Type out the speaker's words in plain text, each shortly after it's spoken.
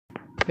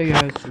Hey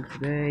guys, so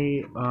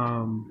today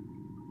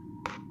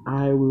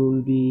I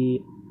will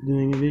be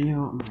doing a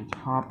video on my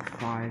top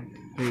 5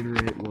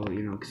 favorite,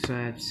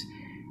 cassettes,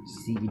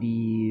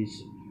 CDs,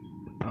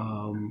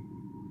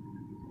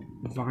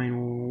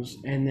 vinyls,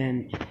 and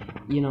then,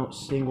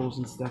 singles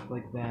and stuff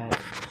like that.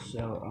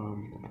 So,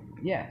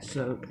 yeah,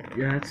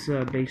 that's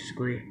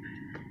basically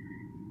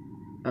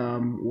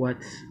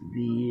what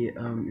the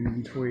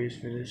inventory is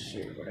for this,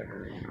 or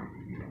whatever,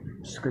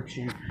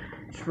 description.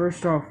 So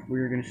first off,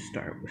 we're gonna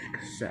start with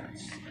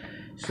cassettes.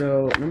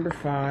 So number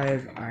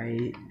 5,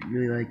 I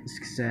really like this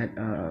cassette,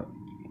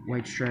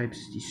 White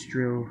Stripes,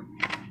 Distro.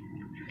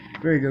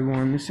 Very good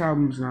one. This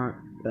album's not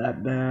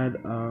that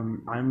bad.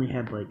 I only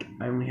have like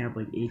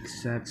 8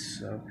 cassettes,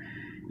 so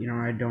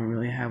I don't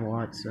really have a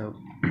lot. So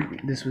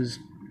this was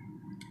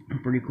a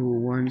pretty cool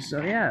one.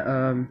 So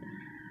yeah,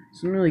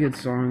 some really good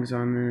songs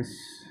on this.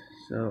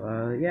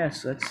 So yeah,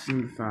 so that's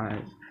number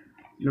 5.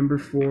 Number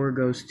 4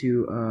 goes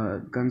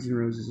to Guns N'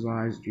 Roses'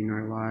 Lies, Do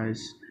Not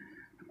Lies.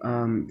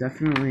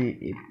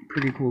 Definitely a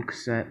pretty cool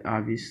cassette,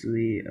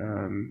 obviously.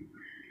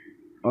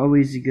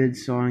 Always a good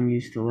song,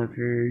 Used to Love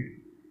Her.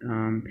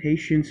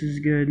 Patience is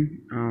good.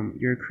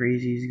 You're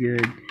Crazy is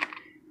good.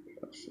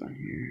 What else on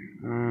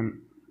here?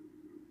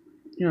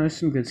 There's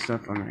some good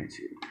stuff on there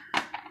too.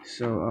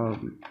 So,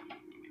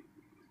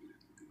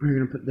 we're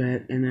gonna put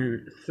that. And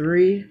then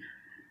 3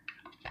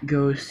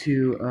 goes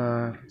to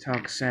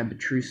Metallica Sad But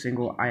True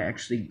single. I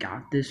actually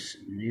got this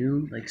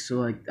new,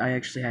 I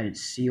actually had it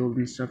sealed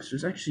and stuff, so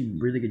it's actually a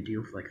really good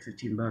deal for like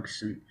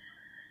 $15, and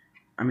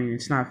I mean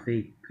it's not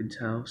fake, you could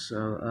tell.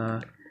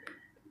 So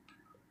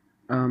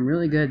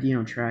really good,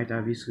 track.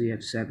 Obviously you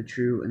have Sad But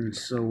True and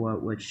So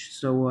What, which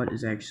So What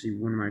is actually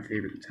one of my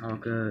favorite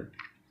Metallica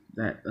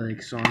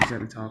songs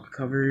that Metallica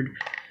covered.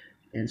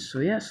 And so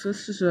yes,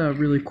 this is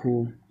really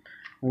cool.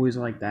 Always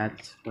like that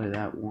to play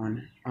that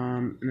one.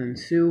 And then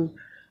 2,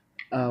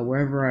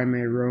 Wherever I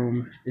May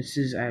Roam. This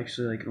is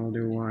actually like an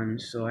older one,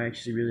 so I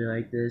actually really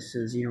like this.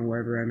 As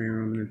Wherever I May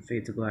Roam, and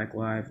Fade to Black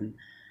Live, and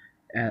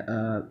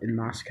in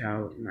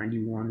Moscow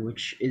 '91,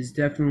 which is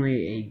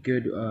definitely a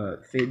good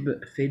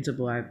Fade to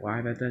Black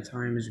Live at that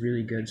time is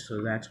really good,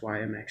 so that's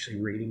why I'm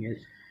actually rating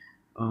it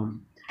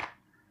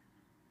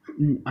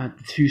at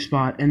the 2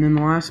 spot. And then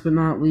last but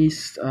not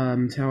least,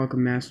 Metallica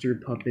Master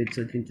Puppets.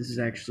 I think this is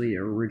actually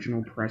an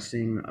original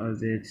pressing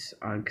of it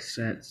on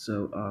cassette,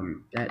 so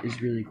that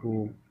is really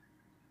cool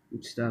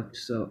stuff.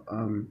 So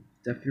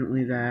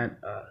definitely that.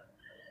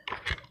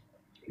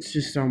 It's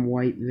just on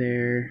white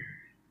there.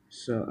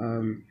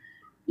 So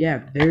yeah,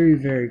 very,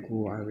 very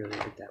cool. I really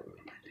like that one.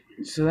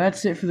 So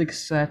that's it for the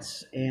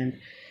cassettes, and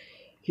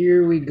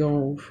here we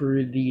go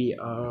for the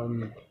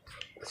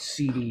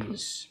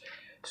CDs.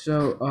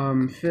 So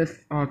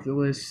 5th off the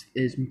list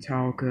is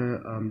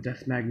Metallica,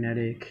 Death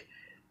Magnetic.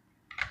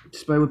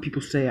 Despite what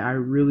people say, I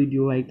really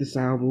do like this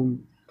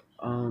album.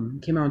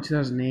 Came out in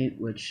 2008,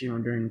 which,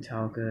 during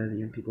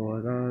Metallica, people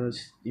are like, oh,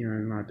 that's,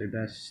 not their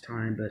best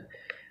time, but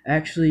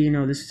actually,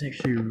 this is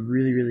actually a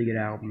really, really good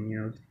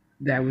album,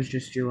 That Was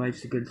Just Your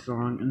Life's a good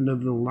song, End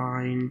of the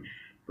Line,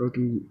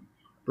 Broken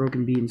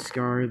Beat and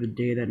Scar, The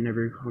Day That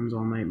Never Comes,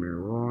 All Nightmare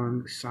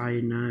Long,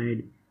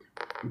 Cyanide,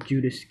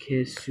 Judas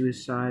Kiss,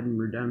 Suicide and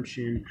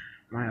Redemption,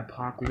 My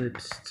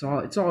Apocalypse.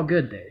 It's all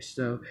good there.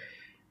 So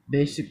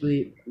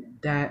basically,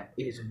 that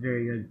is a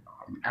very good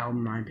album,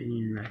 in my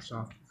opinion, and that's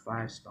off the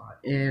 5 spot.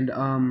 And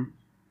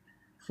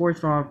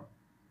 4th off,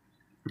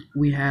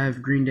 we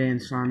have Green Day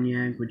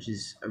Insomniac, which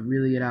is a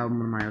really good album,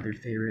 one of my other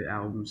favorite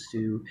albums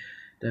too.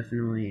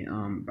 Definitely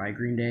by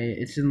Green Day.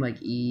 It's in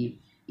like E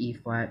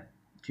flat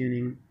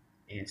tuning,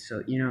 and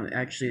so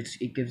actually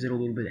it gives it a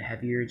little bit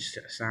heavier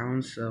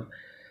sound. So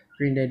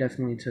Green Day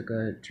definitely took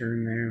a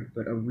turn there,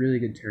 but a really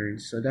good turn.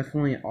 So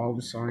definitely all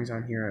the songs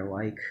on here I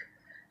like.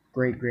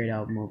 Great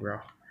album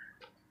overall.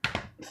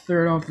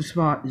 3rd off the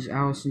spot is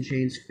Alice in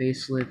Chains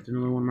Facelift,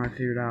 another one of my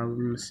favorite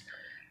albums.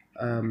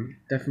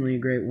 Definitely a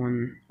great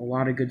one. A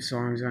lot of good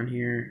songs on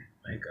here,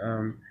 like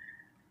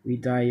We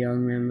Die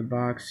Young, Man in the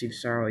Box, Steve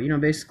Sorrow.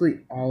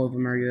 Basically all of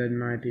them are good in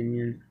my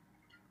opinion.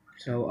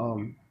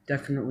 So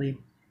definitely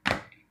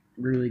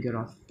really good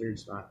off the 3rd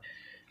spot.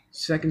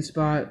 2nd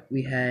spot,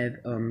 we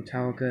have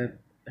Metallica,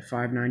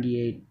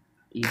 598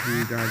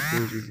 EP, God's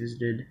Grace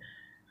Revisited.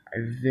 I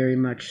very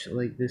much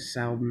like this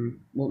album.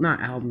 Well, not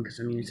album, because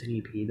it's an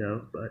EP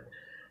though, but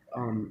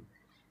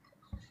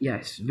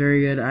yes,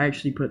 very good. I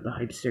actually put the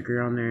hype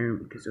sticker on there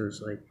because it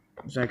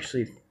was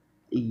actually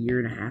a year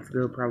and a half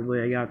ago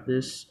probably I got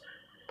this.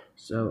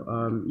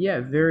 So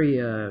yeah,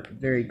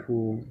 very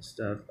cool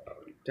stuff.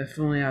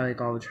 Definitely I like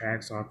all the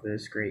tracks off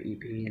this. Great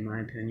EP in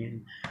my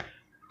opinion.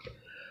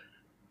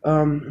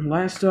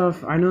 Last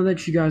off, I know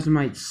that you guys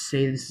might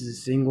say this is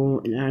a single,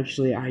 and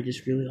actually I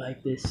just really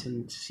like this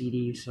in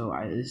CD, so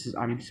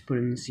I'm just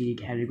putting in the CD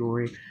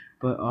category.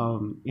 But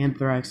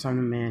Anthrax, I'm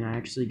the Man, I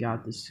actually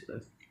got this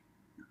a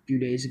few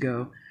days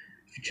ago.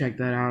 If you check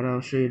that out,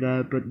 I'll show you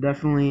that. But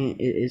definitely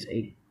it is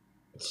a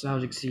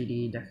nostalgic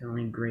CD,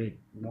 definitely a great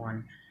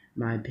one,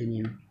 in my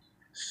opinion.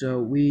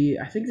 So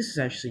I think this is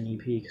actually an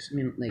EP because I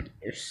mean, like,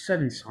 there's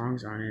 7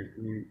 songs on it.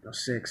 I mean,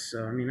 6.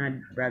 So I mean,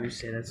 I'd rather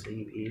say that's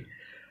the EP.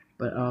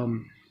 But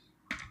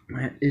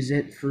that is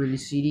it for the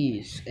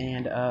CDs.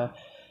 And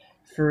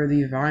for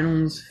the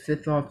vinyls,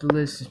 fifth off the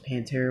list is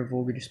Pantera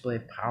Vulgar Display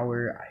of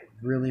Power. I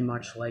really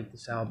much like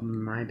this album,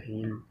 in my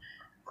opinion.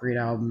 Great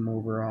album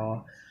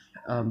overall.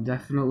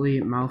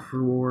 Definitely Mouth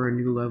for War,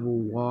 New Level,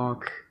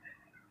 Walk,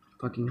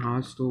 fucking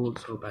Hostile.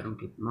 Let's hope I don't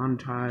get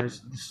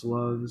demonetized. The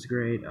Slug is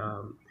great.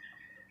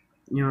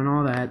 And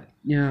all that.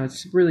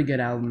 It's a really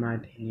good album, in my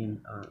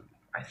opinion.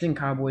 I think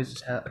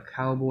Cowboys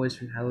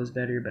from Hell is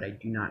better, but I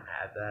do not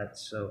have that.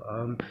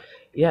 So,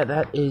 yeah,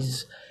 that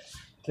is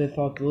fifth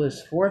off the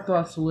list. Fourth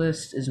off the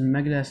list is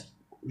Megadeth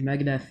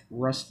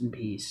Rust in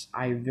Peace.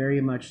 I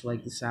very much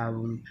like this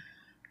album.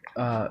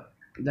 Uh,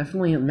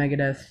 Definitely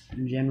Megadeth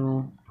in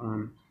general.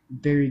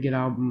 Very good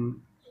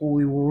album.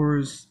 Holy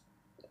Wars,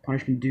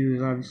 Punishment Due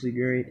is obviously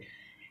great.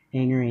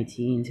 Hangar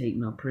 18, Take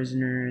No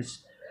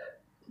Prisoners,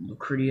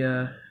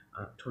 Lucridia,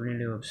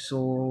 Tornado of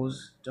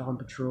Souls, Dawn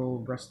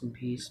Patrol, Rust in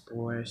Peace,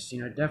 Boris.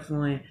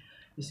 Definitely,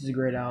 this is a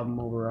great album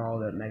overall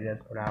that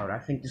Megadeth put out. I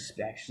think this is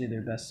actually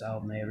their best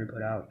album they ever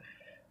put out.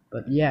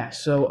 But yeah,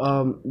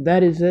 so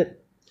that is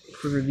it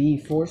for the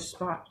fourth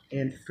spot.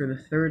 And for the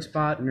third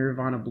spot,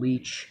 Nirvana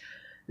Bleach.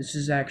 This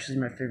is actually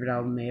my favorite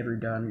album they ever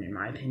done, in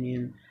my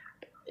opinion.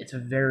 It's a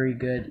very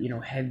good,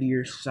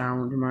 heavier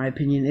sound, in my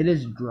opinion. It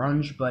is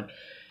grunge, but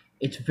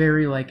it's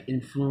very, like,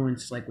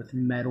 influenced, like, with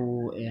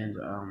metal and,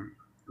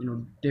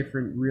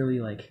 different, really,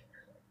 like,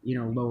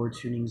 lower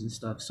tunings and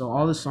stuff. So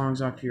all the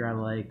songs off here I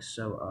like.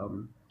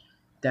 So,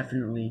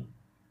 definitely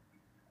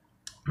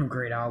a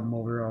great album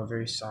overall,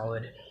 very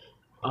solid.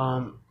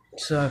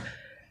 So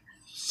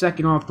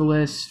second off the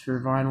list for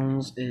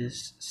vinyls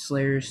is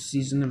Slayer's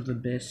Season of the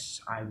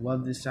Abyss. I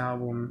love this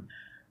album.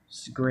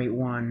 It's a great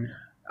one.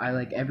 I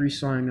like every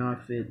song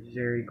off it.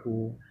 Very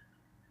cool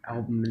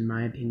album in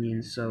my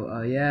opinion.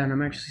 So yeah, and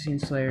I'm actually seeing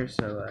Slayer,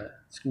 so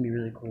it's gonna be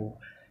really cool.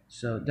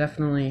 So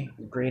definitely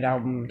great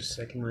album,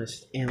 second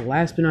list. And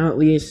last but not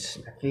least,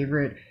 my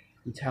favorite,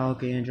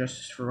 Metallica and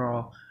Justice for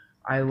All.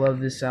 I love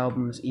this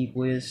album as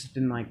equally. This has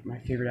been like my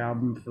favorite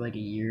album for like a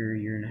year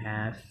and a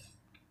half.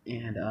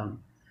 And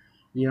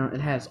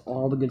it has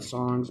all the good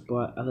songs,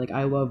 but like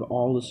I love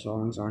all the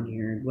songs on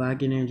here.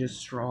 Black and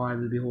Justice for All, I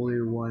Will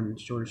Beholder One,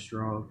 Short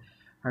Straw,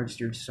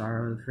 Harvester of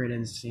Sorrow, The Fred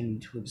Ends Sandy,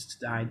 Tulips to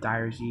Die,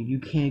 Dyer's Eve. You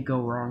can't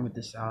go wrong with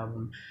this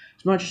album.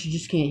 As much as you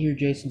just can't hear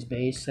Jason's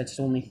bass, that's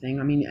the only thing.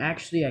 I mean,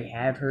 actually, I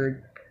have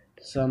heard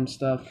some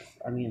stuff.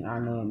 I mean, I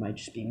know it might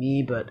just be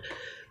me, but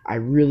I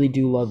really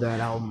do love that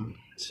album.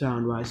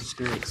 Sound-wise, it's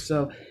great.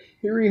 So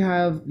here we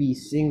have the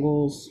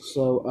singles.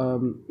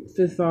 So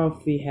fifth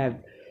off, we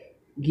have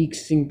Geek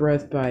Sing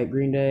Breath by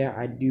Green Day.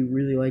 I do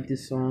really like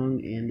this song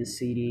and the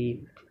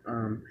CD.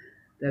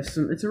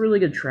 It's a really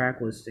good track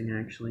listing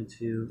actually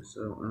too.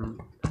 So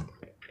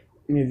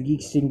you have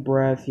Geek Sing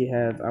Breath, you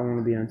have I Want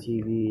to Be on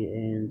TV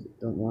and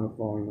Don't Want to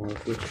Fall in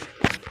Love, which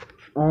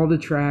all the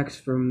tracks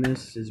from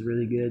this is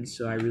really good,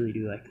 so I really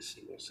do like the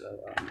single. So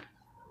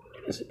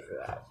that's it for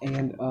that.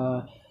 And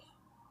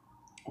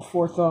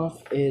fourth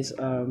off is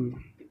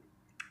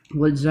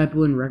Led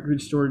Zeppelin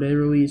Record Store Day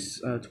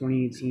release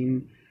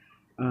 2018.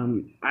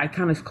 I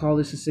kind of call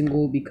this a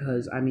single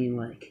because I mean,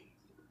 like,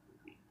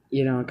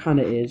 it kind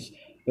of is,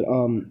 but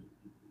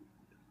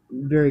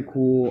very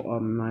cool.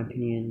 In my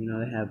opinion,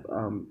 they have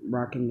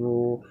Rock and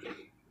Roll,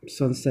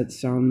 Sunset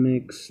Sound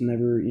Mix,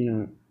 never,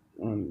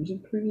 was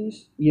it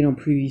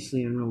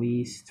previously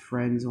unreleased,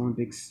 Friends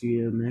Olympic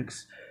Studio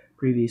Mix,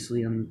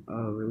 previously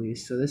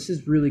unreleased. So this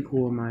is really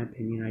cool in my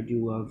opinion. I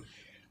do love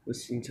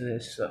listening to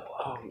this. So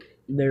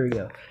there we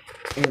go.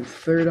 And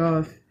third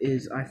off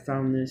is I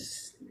found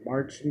this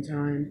March in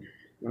time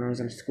when I was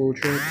on a school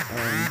trip.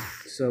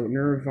 So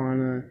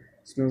Nirvana,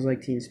 Smells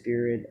Like Teen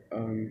Spirit,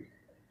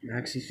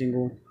 maxi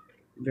single,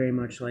 very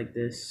much like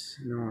this.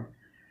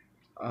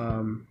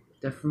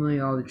 Definitely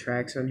all the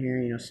tracks on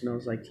here.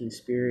 Smells Like Teen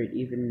Spirit,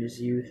 Even in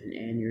His Youth, and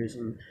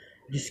Aneurysm.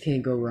 You just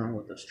can't go wrong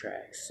with those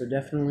tracks. So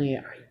definitely,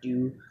 I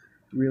do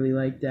really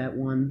like that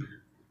one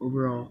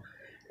overall.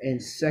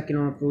 And second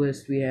off the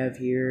list we have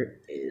here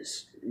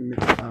is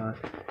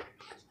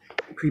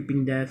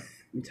Creeping Death,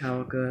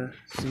 Metallica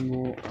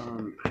single.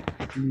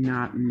 I do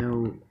not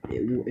know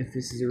if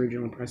this is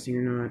original pressing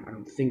or not. I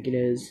don't think it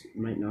is. It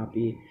might not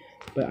be.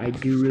 But I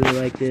do really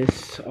like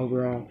this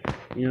overall.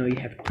 You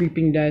have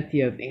Creeping Death,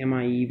 you have Am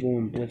I Evil,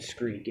 and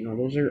Blitzkrieg.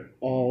 Those are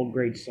all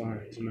great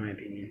songs in my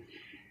opinion.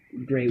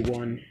 Great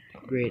one,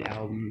 great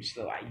albums.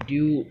 So I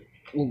do,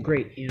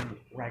 great,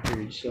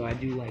 records. So I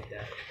do like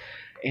that.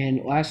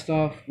 And last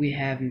off, we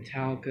have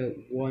Metallica,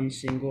 one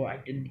single. I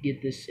did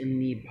get this in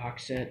the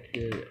box set,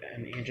 the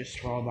Andrew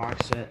Straw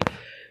box set.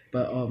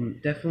 But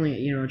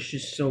definitely, it's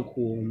just so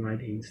cool in my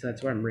opinion. So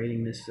that's why I'm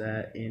rating this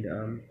at.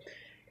 And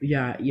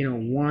yeah,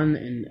 one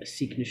and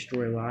Seek and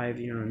Destroy Live.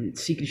 And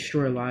Seek and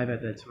Destroy Live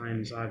at that time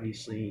is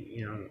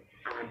obviously, on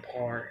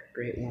par.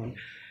 Great one.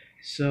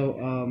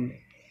 So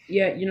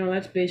yeah,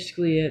 that's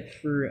basically it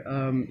for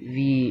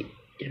the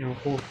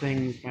whole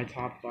thing with my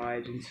top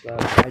fives and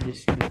stuff. I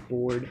just was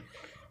bored,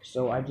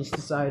 so I just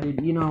decided,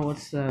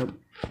 let's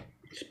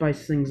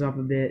spice things up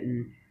a bit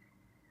and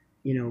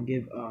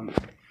give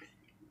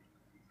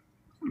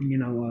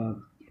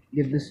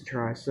give this a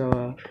try.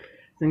 So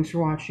thanks for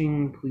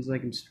watching. Please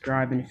like and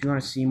subscribe, and if you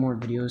want to see more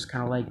videos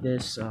kind of like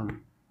this,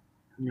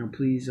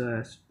 please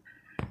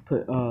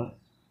put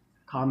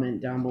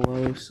comment down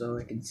below so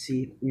I can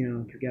see if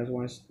you guys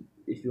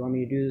if you want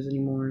me to do this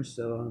anymore.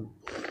 So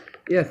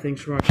yeah,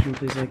 thanks for watching.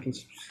 Please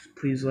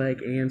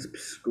like and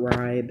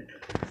subscribe.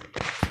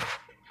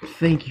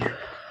 Thank you.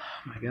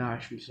 Oh my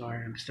gosh, I'm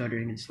sorry, I'm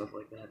stuttering and stuff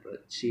like that,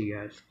 but see you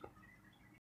guys.